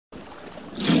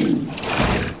Hey,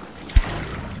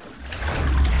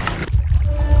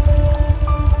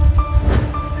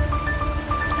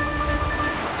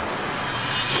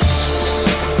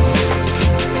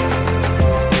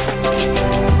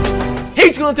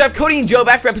 what's going on, Cody and Joe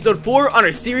back for episode 4 on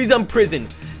our series on prison.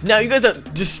 Now, you guys are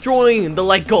destroying the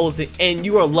like goals, and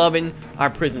you are loving our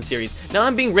prison series. Now,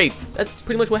 I'm being raped. That's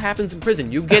pretty much what happens in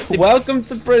prison. You get the welcome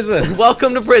to prison.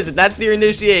 Welcome to prison. That's your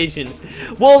initiation.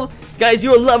 Well, guys,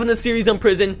 you are loving the series on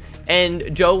prison,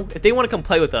 and Joe, if they want to come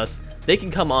play with us, they can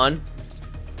come on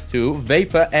to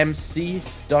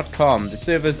vapormc.com. The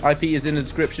server's IP is in the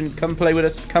description. Come play with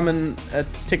us. Come and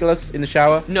tickle us in the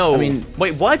shower. No. I mean,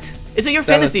 wait, what? Is it your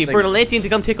fantasy for an Atlantean to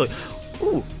come tickle you?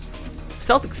 Ooh,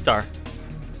 Celtic star.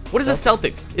 What is a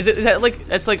Celtic? Is that like,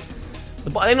 it's like,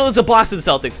 I know it's a boss of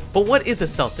the Celtics, but what is a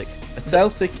Celtic? A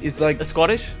Celtic is like a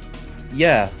Scottish?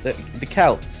 Yeah, the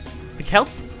Celts. The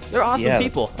Celts? They're awesome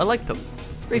people. I like them.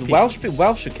 Great people.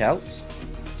 Welsh are Celts.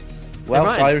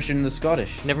 Welsh, Irish, and the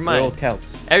Scottish. Never mind. They're all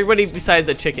Celts. Everybody besides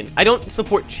a chicken. I don't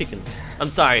support chickens. I'm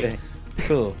sorry. Okay.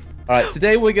 Cool. Alright,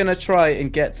 today we're gonna try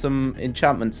and get some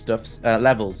enchantment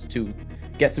levels to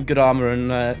get some good armor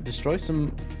and destroy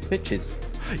some bitches.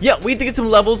 Yeah, we have to get some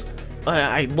levels.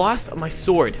 I lost my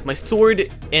sword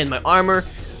and my armor.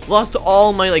 Lost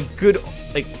all my good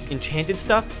enchanted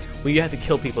stuff. Where you have to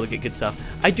kill people to get good stuff.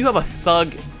 I do have a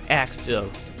thug axe though.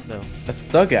 A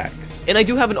thug axe. And I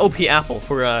do have an OP apple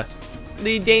for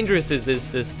the dangerous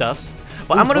stuffs.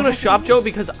 But I'm gonna go to shop, Joe,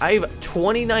 because I have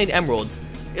 29 emeralds.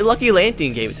 A lucky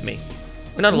Atlantean gave it to me.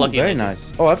 Or not a lucky very Atlantean.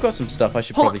 Nice. Oh, I've got some stuff I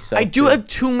should probably sell. I do have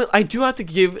I do have to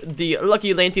give the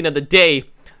lucky Atlantean of the day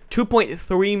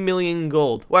 2.3 million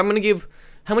gold. Well, I'm gonna give.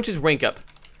 How much is rank up?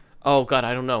 Oh God,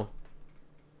 I don't know.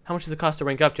 How much does it cost to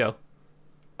rank up, Joe?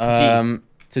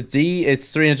 To D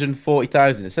it's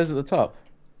 340,000. It says at the top.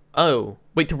 Oh,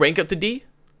 wait, to rank up to D?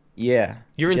 Yeah.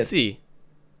 You're in C.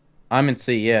 I'm in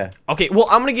C, yeah. Okay, well,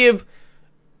 I'm gonna give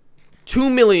 2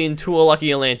 million to a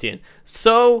lucky Atlantean.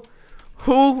 So,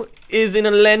 who is an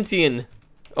Atlantean?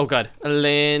 Oh God,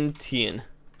 Atlantean.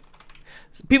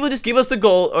 People just give us the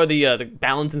gold or the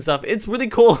balance and stuff. It's really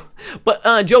cool. But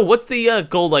Joe, what's the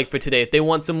goal like for today? If they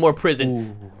want some more prison,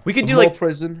 ooh, we could do more like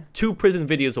prison. 2 prison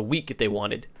videos a week if they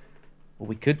wanted. Well,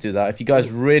 we could do that if you guys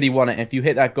really want it. If you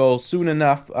hit that goal soon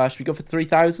enough, should we go for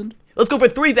 3,000? Let's go for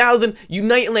 3,000.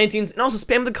 Unite Atlanteans, and also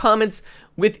spam the comments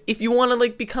with if you want to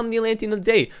become the Atlantean of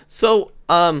the day. So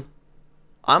I'm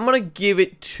gonna give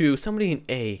it to somebody in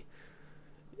A.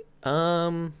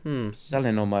 I'm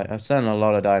selling a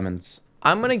lot of diamonds.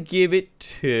 I'm gonna give it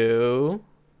to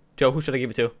Joe. Who should I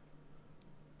give it to?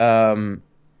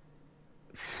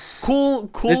 Cool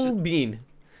Bean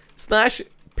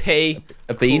 / pay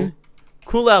a bean.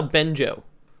 Cool out Benjo.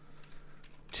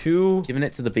 Giving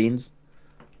it to the beans.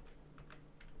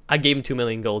 I gave him 2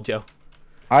 million gold, Joe.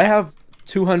 I have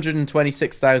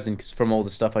 226,000 from all the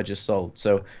stuff I just sold,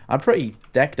 so I'm pretty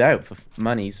decked out for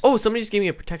monies. Oh, somebody just gave me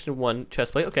a protection 1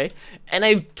 chestplate. Okay, and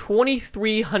I have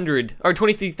 2,300 or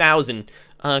 23,000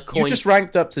 coins. You just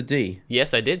ranked up to D.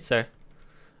 Yes, I did, sir.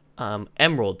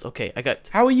 Emeralds. Okay, I got.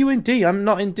 How are you in D? I'm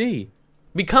not in D.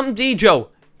 Become D, Joe.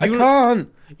 I can't.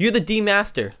 You're the D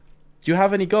master. Do you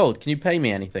have any gold? Can you pay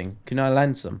me anything? Can I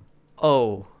lend some?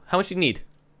 Oh, how much do you need?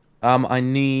 I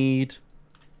need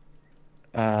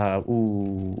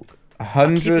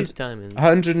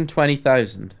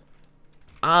 120,000.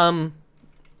 No.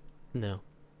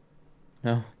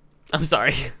 No. I'm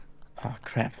sorry. Oh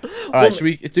crap. Alright, should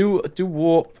we do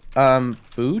warp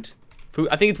food? Food?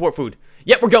 I think it's warp food.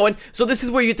 Yep, we're going. So this is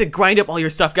where you get to grind up all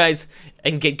your stuff, guys,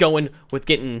 and get going with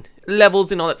getting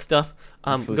levels and all that stuff.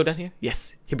 Go down here.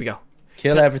 Yes, here we go.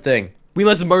 Kill everything. We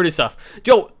must murder stuff.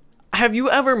 Joe, have you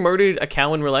ever murdered a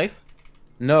cow in real life?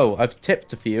 No, I've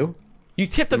tipped a few. You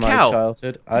tipped a in cow? My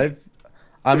childhood.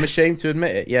 I'm ashamed to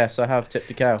admit it. Yes, I have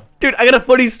tipped a cow. Dude, I got a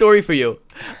funny story for you.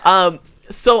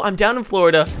 So I'm down in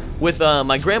Florida with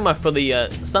my grandma for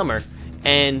the summer,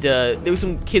 and there were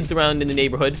some kids around in the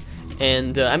neighborhood,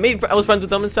 and I was friends with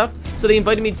them and stuff. So they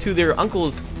invited me to their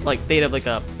uncle's, they'd have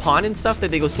a pond and stuff that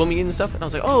they go swimming in and stuff. And I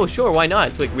was like, oh sure, why not?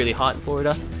 It's really hot in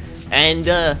Florida, and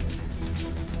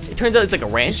it turns out it's a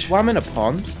ranch. You swam in a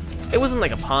pond? It wasn't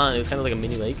like a pond. It was kind of like a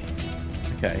mini lake.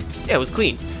 Okay. Yeah, it was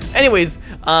clean. Anyways,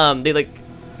 they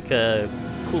a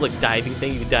cool diving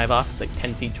thing. You could dive off. It's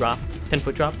 10 foot drop.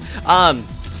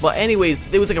 But anyways,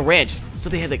 there was a ranch, so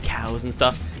they had cows and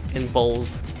stuff and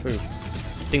bulls or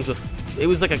things with. It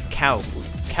was like a cow.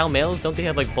 Cow males, don't they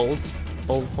have bulls?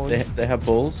 Bull horns. They have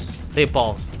bulls. They have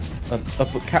balls.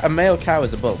 A male cow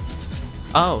is a bull.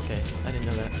 Oh, okay. I didn't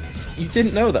know that. You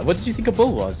didn't know that? What did you think a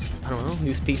bull was? I don't know.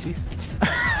 New species.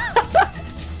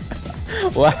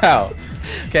 Wow.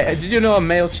 Okay, did you know a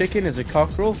male chicken is a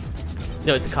cockerel?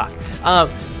 No, it's a cock.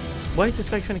 Why is this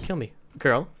guy trying to kill me?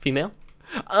 Girl? Female?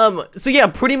 So yeah,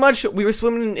 pretty much we were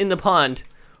swimming in the pond.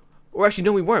 Or actually,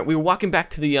 no, we weren't. We were walking back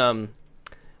to the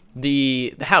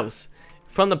house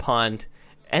from the pond,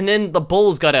 and then the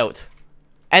bulls got out.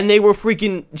 And they were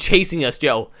freaking chasing us,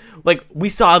 Joe. Like, we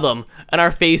saw them, and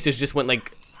our faces just went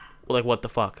like what the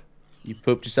fuck? You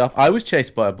pooped yourself. I was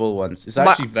chased by a bull once. It's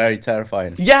actually very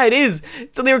terrifying. Yeah, it is.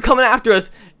 So they were coming after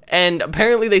us, and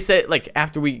apparently they said, like,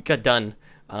 after we got done,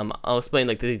 I'll explain,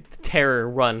 like, the terror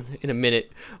run in a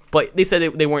minute, but they said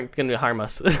they weren't going to harm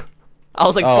us. I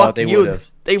was like, fuck they you. Would've.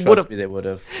 They would have. They would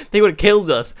have. They would have killed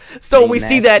us. So we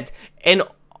see that, and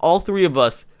all three of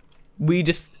us, we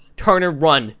just turn and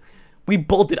run. We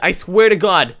bolted. I swear to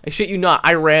God, I shit you not,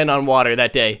 I ran on water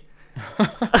that day.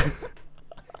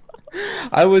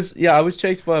 I was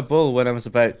chased by a bull when I was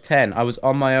about 10. I was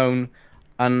on my own,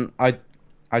 and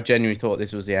I genuinely thought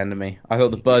this was the end of me. I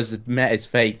thought the buzz had met its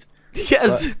fate.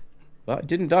 Yes. But I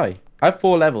didn't die. I have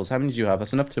 4 levels. How many do you have?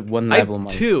 That's enough to 1 level. I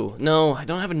have 2. No, I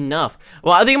don't have enough.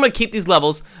 Well, I think I'm gonna keep these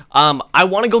levels. I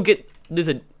want to go get. There's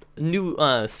a new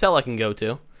cell I can go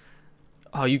to.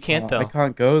 Oh, you can't though. I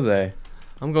can't go there.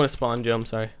 I'm going to spawn, Joe. I'm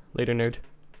sorry. Later, nerd.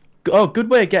 Oh, good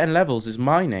way of getting levels is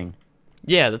mining.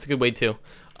 Yeah, that's a good way too.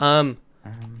 I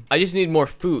just need more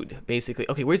food, basically.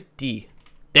 Okay, where's D?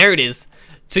 There it is.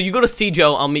 So you go to C,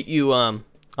 Joe. I'll meet you.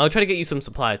 I'll try to get you some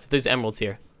supplies. If there's emeralds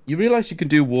here. You realize you can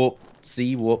do warp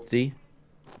C, warp D?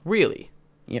 Really?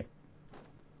 Yep.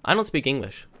 I don't speak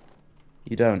English.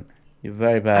 You don't. You're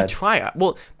very bad. I try.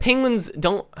 Well, penguins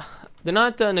don't. They're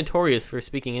not notorious for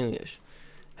speaking English.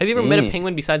 Have you ever met a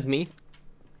penguin besides me?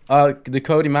 The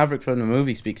Cody Maverick from the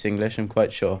movie speaks English. I'm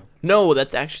quite sure. No,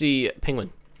 that's actually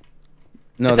penguin.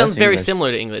 No, it sounds very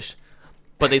similar to English,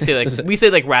 but they say like we say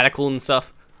like radical and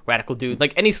stuff. Radical dude.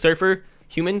 Like any surfer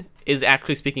human is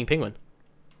actually speaking penguin.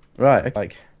 Right.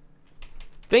 Like.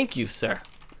 Thank you, sir.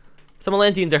 Some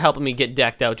Atlanteans are helping me get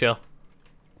decked out, Joe.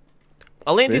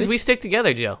 Atlanteans, we stick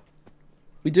together, Joe.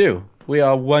 We do. We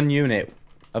are one unit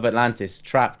of Atlantis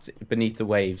trapped beneath the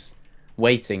waves,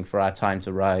 waiting for our time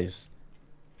to rise.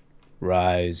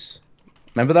 Rise.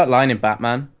 Remember that line in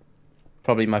Batman?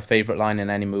 Probably my favorite line in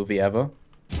any movie ever.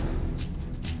 Do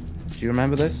you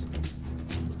remember this?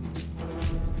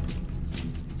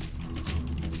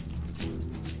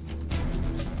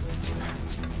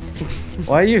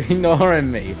 Why are you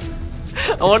ignoring me?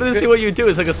 I wanted to see what you do.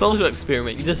 It's like a social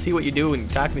experiment. You just see what you do when you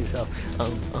talk to yourself.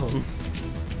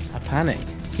 I panic.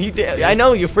 I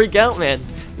know, you freak out, man.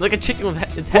 You're like a chicken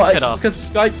with its head cut off. Because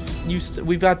Skype,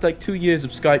 we've had like 2 years of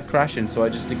Skype crashing, so I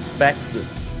just expect the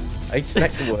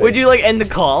words. Would you like end the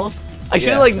call? I should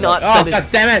have like not said it. God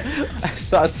damn it! I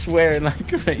started swearing like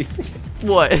crazy.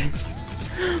 What?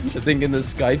 Thinking the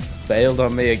Skype's failed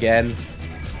on me again.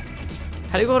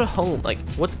 How do you go to home? Like,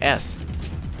 what's S?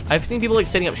 I've seen people like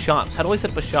setting up shops. How do I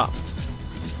set up a shop?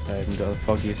 I haven't got the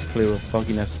foggiest clue of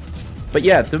fogginess. But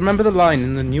yeah, remember the line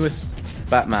in the newest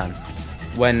Batman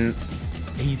when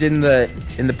he's in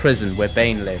the prison where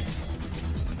Bane lived?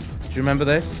 Do you remember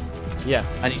this? Yeah.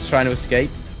 And he's trying to escape,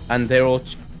 and they're all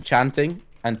chanting,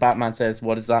 and Batman says,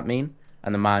 "What does that mean?"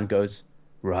 And the man goes,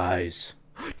 "Rise."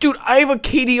 Dude, I have a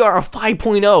KDR of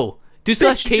 5.0. Do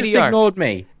slash KDR. You just ignored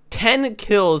me. 10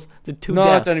 kills to 2 deaths.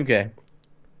 No, I don't even care.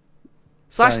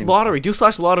 Slash lottery. Do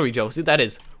slash lottery, Joe. See what that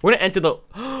is. We're gonna enter the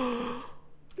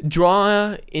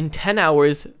draw in 10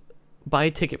 hours. Buy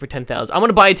a ticket for 10,000. I'm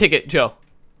gonna buy a ticket, Joe.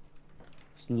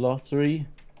 Lottery.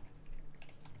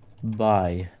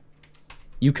 Buy.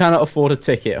 You cannot afford a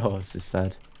ticket. Oh, this is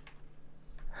sad.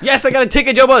 Yes, I got a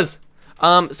ticket, Joe Buzz.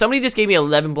 Somebody just gave me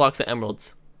 11 blocks of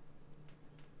emeralds.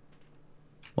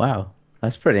 Wow,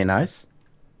 that's pretty nice.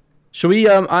 Should we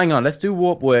hang on, let's do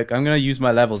warp work. I'm gonna use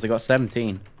my levels. I got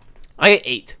 17. I got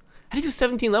 8. How did you do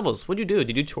 17 levels? What'd you do?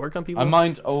 Did you twerk on people? I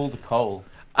mined all the coal.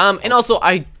 And also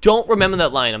I don't remember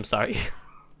that line, I'm sorry.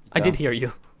 I did hear you.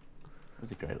 That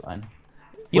was a great line.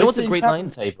 You know what's a great line?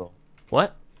 Table?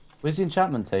 What? Where's the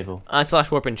enchantment table?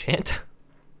 Slash warp enchant.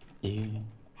 Yeah.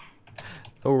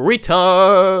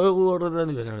 Retard.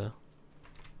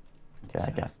 Okay, I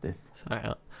guess this. Sorry,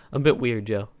 I'm a bit weird,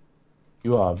 Joe.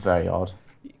 You are very odd.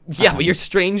 Yeah, but you're a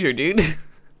stranger, dude.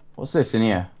 What's this in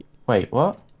here? Wait,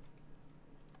 what?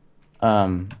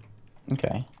 Okay.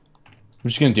 I'm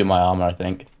just gonna do my armor, I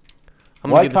think.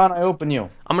 Why can't I open you?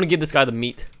 I'm gonna give this guy the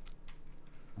meat.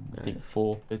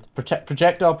 Four. It's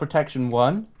projectile protection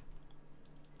 1.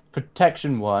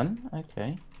 Protection 1.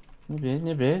 Okay.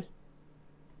 Nibid.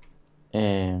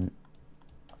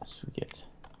 Let's forget.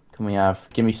 Can we have?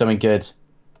 Give me something good.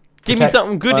 Give me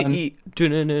something good to eat.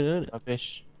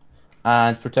 Rubbish.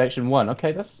 And protection 1.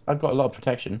 Okay, I've got a lot of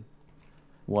protection.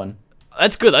 1.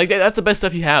 That's good. Like that's the best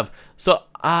stuff you have. So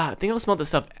I think I'll smelt the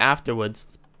stuff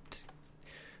afterwards.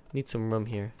 Need some room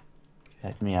here.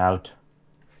 Get me out.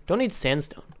 Don't need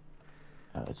sandstone.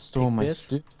 Let's store my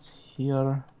stuff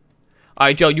here. All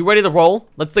right, Joe, you ready to roll?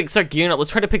 Let's like start gearing up.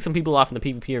 Let's try to pick some people off in the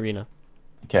PvP arena.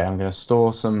 Okay, I'm gonna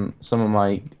store some of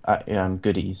my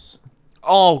goodies.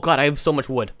 Oh God, I have so much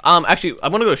wood. Actually, I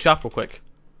want to go to shop real quick.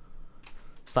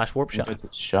 / warp shop. Go to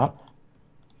the shop.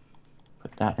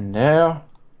 Put that in there.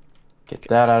 Get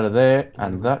that out of there,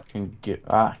 and that can get.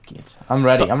 Get. I'm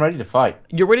ready. I'm ready to fight.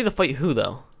 You're ready to fight who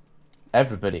though?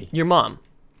 Everybody. Your mom.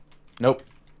 Nope,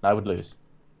 I would lose.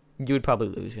 You would probably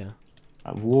lose, yeah.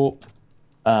 I warp.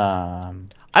 I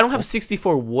don't have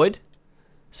 64 wood,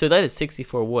 so that is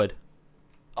 64 wood.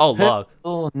 Oh, log.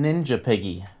 Little ninja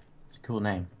piggy. It's a cool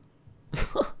name.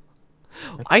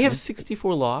 I have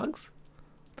 64 logs?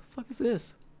 What the fuck is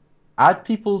this? Add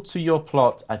people to your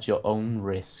plot at your own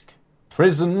risk.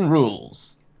 Prison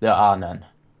rules. There are none.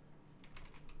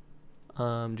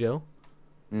 Joe?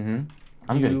 I'm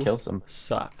gonna kill some.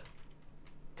 Suck.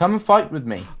 Come and fight with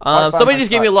me. Somebody just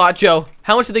gave me a lot, Joe.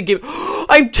 How much did they give?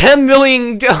 I'm 10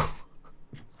 million, Joe.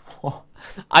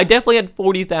 I definitely had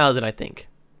 40,000, I think.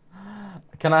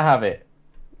 Can I have it?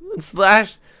 /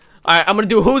 Alright, I'm gonna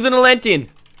do who's an Atlantean.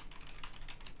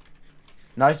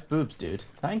 Nice boobs, dude.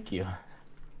 Thank you.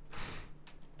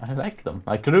 I like them.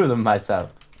 I grew them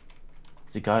myself.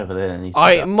 There's a guy over there that needs.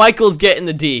 Alright, Michael's getting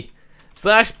the D.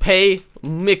 / pay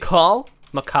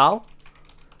McCall.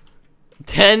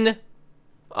 10.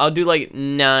 I'll do like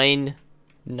 9.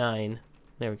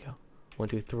 There we go. 1,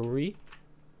 2, 3.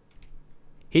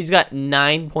 He's got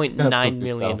 9.9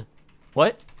 million.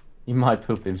 What? He might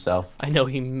poop himself. I know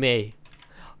he may.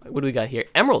 What do we got here?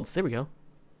 Emeralds. There we go.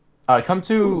 Alright, come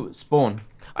to spawn.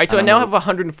 Alright, so I now have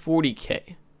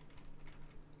 140k.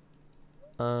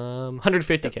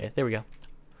 150k. There we go.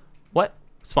 What?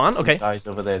 Spawn? Okay. Guys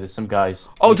over there. There's some guys.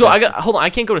 Oh, Joe, hold on. I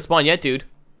can't go to spawn yet, dude.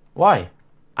 Why?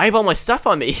 I have all my stuff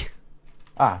on me.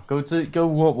 Go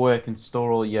warp work and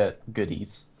store all your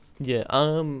goodies. Yeah.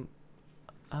 Oh,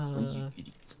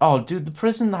 dude, the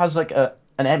prison has like an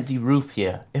empty roof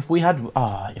here. If we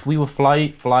were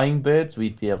flying birds,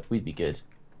 we'd be good.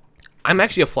 I'm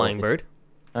actually a flying bird.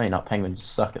 No, you're not. Penguins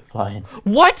suck at flying.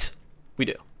 What? We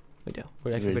do.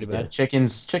 We're actually pretty bad.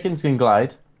 Chickens can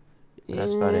glide.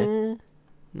 That's about it.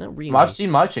 Not really. I've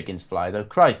seen my chickens fly though.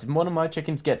 Christ, if one of my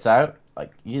chickens gets out,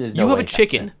 like there's no you have way a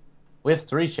chicken. We have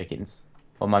 3 chickens.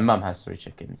 Well, my mum has 3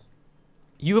 chickens.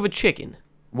 You have a chicken.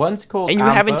 One's called and you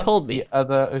Amber, haven't told me. The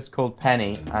other is called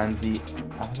Penny, and the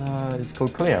other is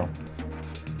called Cleo.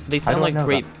 They sound like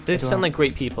great. They sound like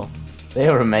great people. They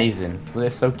are amazing. They're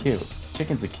so cute.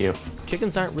 Chickens are cute.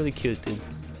 Chickens aren't really cute, dude.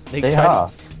 They are.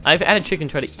 I've had a chicken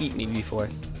try to eat me before.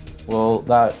 Well,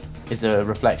 that is a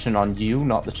reflection on you,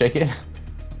 not the chicken.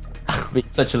 Being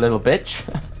such a little bitch.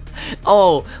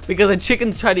 Oh, because the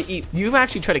chickens try to eat. You've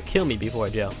actually tried to kill me before,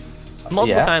 Joe.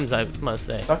 Multiple times, I must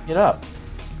say. Suck it up.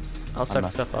 I'll suck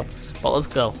stuff up. Well, let's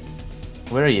go.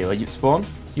 Where are you? Are you spawn?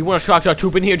 You want to shock our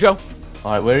troop in here, Joe?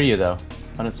 Alright, where are you though?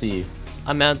 I don't see you.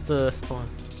 I'm at the spawn.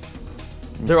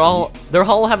 They're all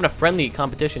having a friendly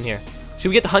competition here. Should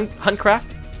we get the hunt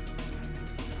craft?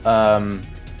 Let's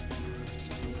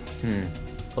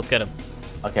get him.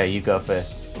 Okay, you go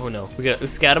first. Oh no, we gotta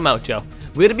scout him out, Joe.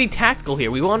 We gotta be tactical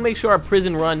here. We want to make sure our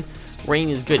prison reign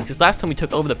is good. Because last time we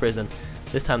took over the prison,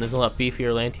 this time there's a lot beefier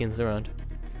Atlanteans around.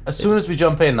 As soon as we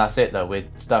jump in, that's it though. We're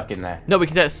stuck in there. No, we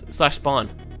can / spawn.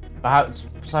 But how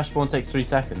 /spawn takes 3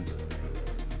 seconds?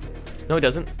 No, it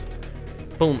doesn't.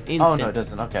 Boom, instant. Oh no, it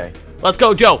doesn't. Okay. Let's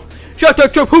go, Joe. Shock our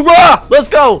troop, hoorah! Let's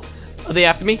go. Are they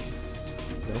after me?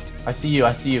 No. I see you.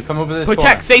 I see you. Come over this. Protect.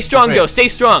 Corner. Stay strong, Joe. Stay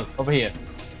strong. Over here.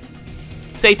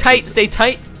 Stay tight. Stay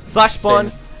tight. /spawn.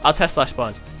 Stay. I'll test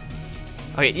 /spawn.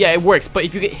 Okay, yeah, it works. But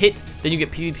if you get hit, then you get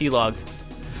PvP logged.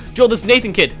 Joel, this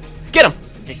Nathan kid. Get him.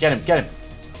 Okay, get him. Get him.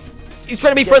 He's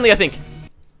trying to be friendly, I think.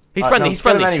 He's friendly. No, he's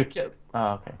friendly. Anyway.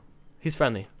 Oh, okay. He's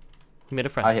friendly. He made a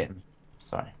friend. I hit him.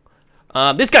 Sorry.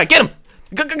 This guy, get him.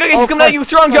 He's coming at you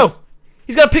strong, Joe.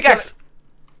 He's got a pickaxe.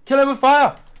 Kill him with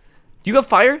fire. Do you have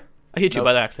fire? I hit you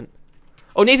by accident.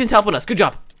 Oh, Nathan's helping us. Good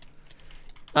job.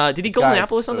 Did he golden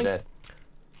apple or something? So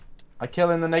I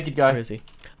kill in the naked guy. Where is he?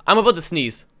 I'm about to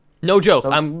sneeze. No joke.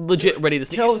 I'm legit ready to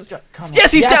sneeze. Kill this guy. Come on.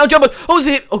 Yes, he's down, Joe. Oh, he's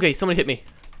hit. Okay, someone hit me.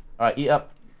 All right, eat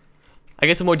up. I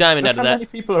get some more diamond out of that. How many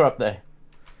people are up there?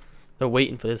 They're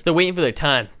waiting for this. They're waiting for their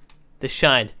time to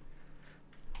shine.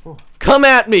 Ooh. Come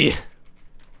at me.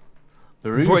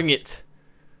 Bring it.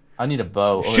 I need a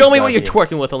bow. Show me what you're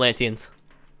twerking with, Atlanteans.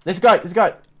 This guy.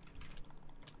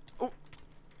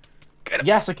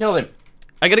 Yes, I killed him.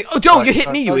 I gotta. Oh, Joe, you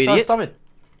hit me, you idiot. Stop it.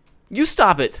 You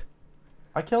stop it.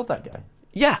 I killed that guy.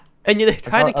 Yeah, and you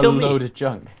tried to kill me. A load of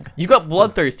junk. You got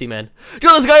bloodthirsty, man. Joe,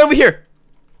 there's a guy over here.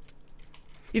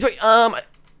 He's right.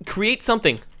 Create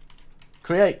something.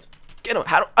 Create. Get him.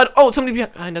 How do? Oh, somebody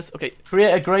behind us. Okay.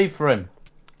 Create a grave for him.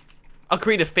 I'll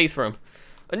create a face for him.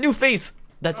 A new face.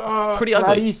 That's pretty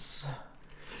ugly. Gladys.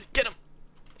 Get him.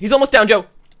 He's almost down, Joe.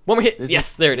 One more hit. This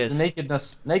yes, there it is.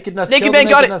 Nakedness. Nakedness. Naked man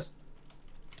got it.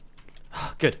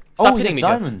 Good. Stop hitting me,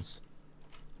 diamonds. Joe.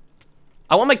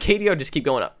 I want my KDR to just keep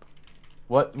going up.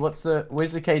 Where's the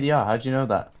KDR? How'd you know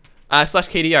that? Slash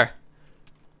KDR.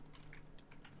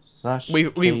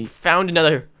 We found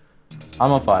another.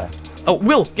 I'm on fire. Oh,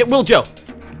 Will, get Will, Joe.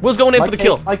 Will's going in for the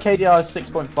kill. My KDR is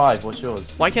 6.5. What's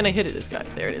yours? Why can't I hit it, this guy?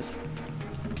 There it is.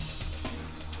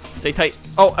 Stay tight.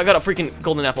 Oh, I got a freaking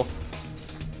golden apple.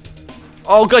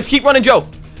 Oh, good. Keep running, Joe.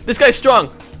 This guy's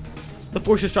strong. The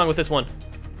force is strong with this one.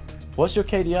 What's your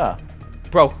KDR?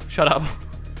 Bro, shut up.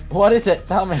 What is it?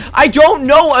 Tell me. I don't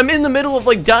know. I'm in the middle of,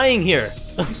 like, dying here.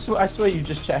 I swear you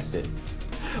just checked it.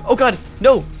 Oh, God.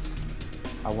 No.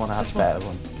 I want to have a better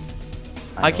one.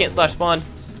 I can't slash spawn.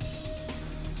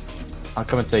 I'll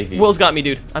come and save you. Will's got me,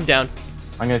 dude. I'm down.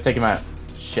 I'm going to take him out.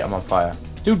 Shit, I'm on fire.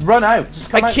 Dude, run out. Just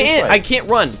come out this way. I can't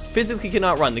run. Physically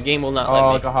cannot run. The game will not let me.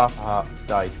 Oh, I got half a heart.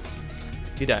 Died.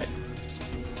 You died.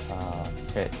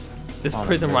 Tits. This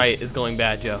prison riot is going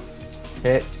bad, Joe.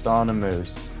 Tits on a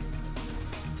moose.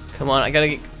 Come on, I gotta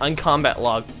get on combat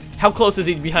log. How close is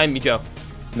he behind me, Joe?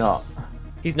 It's not.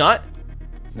 He's not?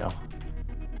 No.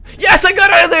 Yes, I got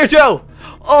out of there, Joe!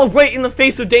 Oh, right in the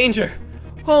face of danger.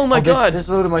 Oh my god. There's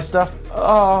a load of my stuff.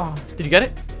 Oh. Did you get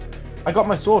it? I got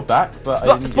my sword back, but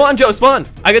spawn, Joe, spawn!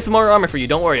 I got some more armor for you.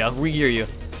 Don't worry, I'll re-gear you.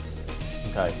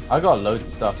 Okay. I got loads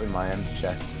of stuff in my empty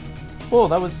chest. Oh,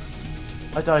 that was...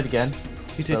 I died again.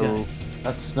 You did die.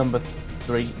 That's number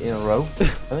 3 in a row, I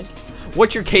think.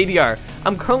 What's your KDR?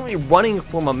 I'm currently running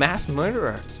from a mass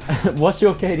murderer. What's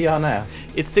your KDR now?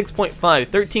 It's 6.5.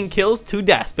 13 kills, 2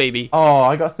 deaths, baby. Oh,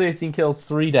 I got 13 kills,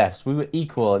 3 deaths. We were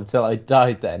equal until I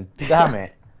died then. Damn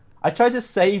it. I tried to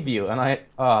save you and I...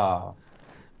 Oh.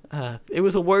 It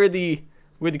was a worthy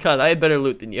cause. I had better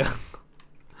loot than you.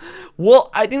 Well,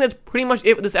 I think that's pretty much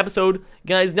it for this episode.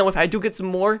 Guys, now if I do get some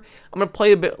more, I'm going to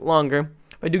play a bit longer.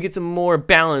 If I do get some more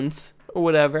balance or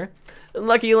whatever,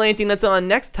 lucky anything that's on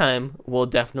next time, we'll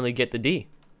definitely get the D.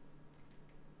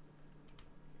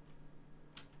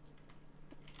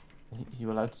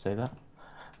 You allowed to say that?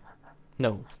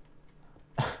 No.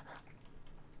 Do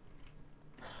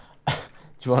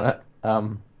you want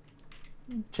to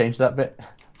change that bit?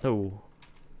 Oh.